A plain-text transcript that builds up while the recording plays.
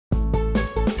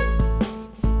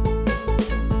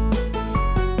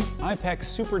IPEX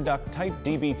Super Duct Type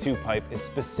DBII pipe is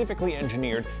specifically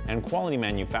engineered and quality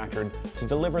manufactured to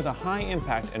deliver the high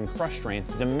impact and crush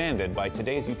strength demanded by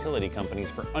today's utility companies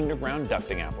for underground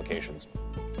ducting applications.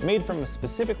 Made from a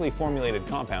specifically formulated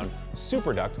compound,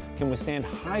 Super Duct can withstand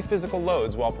high physical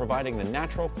loads while providing the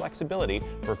natural flexibility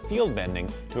for field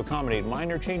bending to accommodate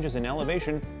minor changes in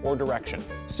elevation or direction.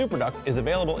 Super Duct is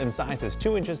available in sizes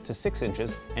 2 inches to 6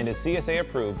 inches and is CSA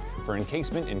approved for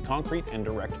encasement in concrete and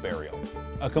direct burial.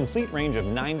 A complete range of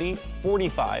 90,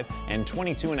 45, and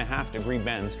 22.5 degree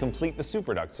bends complete the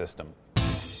Super Duct system.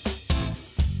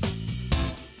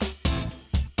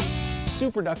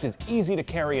 Super Duct is easy to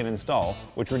carry and install,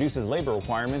 which reduces labor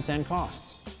requirements and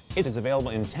costs. It is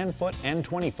available in 10-foot and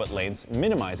 20-foot lengths,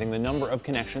 minimizing the number of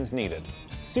connections needed.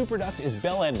 Super Duct is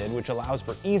bell-ended, which allows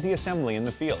for easy assembly in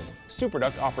the field. Super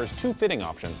Duct offers 2 fitting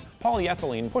options,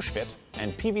 polyethylene push fit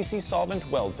and PVC solvent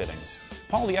weld fittings.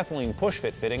 Polyethylene push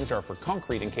fit fittings are for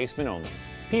concrete encasement only.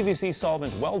 PVC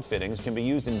solvent weld fittings can be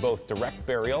used in both direct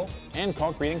burial and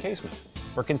concrete encasement.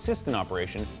 For consistent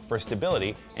operation, for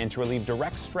stability, and to relieve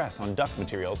direct stress on duct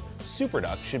materials, Super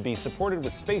Duct should be supported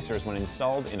with spacers when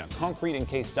installed in a concrete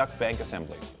encased duct bank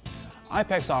assembly.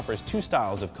 IPEX offers 2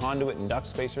 styles of conduit and duct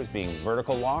spacers, being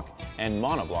vertical lock and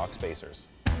monoblock spacers.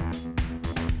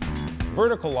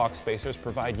 Vertical lock spacers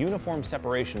provide uniform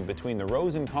separation between the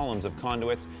rows and columns of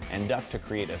conduits and duct to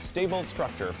create a stable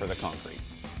structure for the concrete.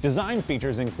 Design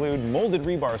features include molded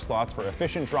rebar slots for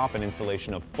efficient drop-in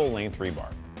installation of full-length rebar.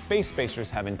 Base spacers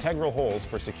have integral holes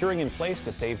for securing in place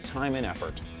to save time and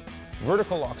effort.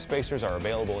 Vertical lock spacers are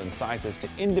available in sizes to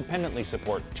independently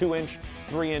support 2-inch,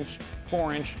 3-inch,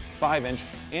 4-inch, 5-inch,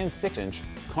 and 6-inch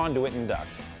conduit and duct.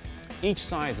 Each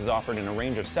size is offered in a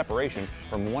range of separation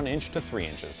from 1 inch to 3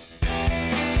 inches.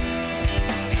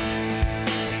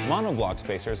 Monoblock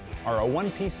spacers are a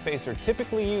one-piece spacer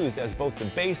typically used as both the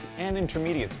base and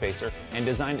intermediate spacer and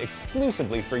designed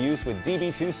exclusively for use with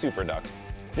DB2 Super Duct.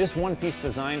 This one-piece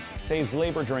design saves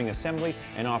labor during assembly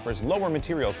and offers lower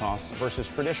material costs versus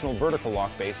traditional vertical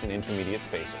lock base and intermediate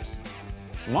spacers.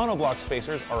 Monoblock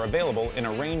spacers are available in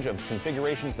a range of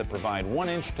configurations that provide 1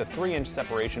 inch to 3 inch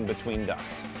separation between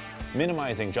ducts.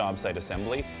 Minimizing job site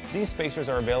assembly, these spacers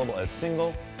are available as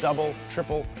single, double,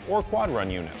 triple, or quad run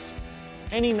units.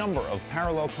 Any number of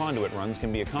parallel conduit runs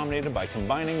can be accommodated by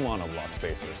combining monoblock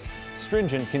spacers.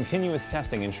 Stringent, continuous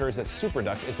testing ensures that Super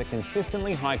Duct is a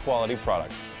consistently high-quality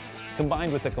product.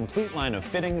 Combined with a complete line of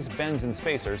fittings, bends, and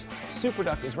spacers, Super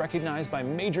Duct is recognized by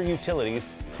major utilities,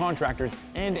 contractors,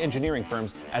 and engineering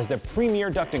firms as the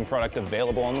premier ducting product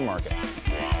available on the market.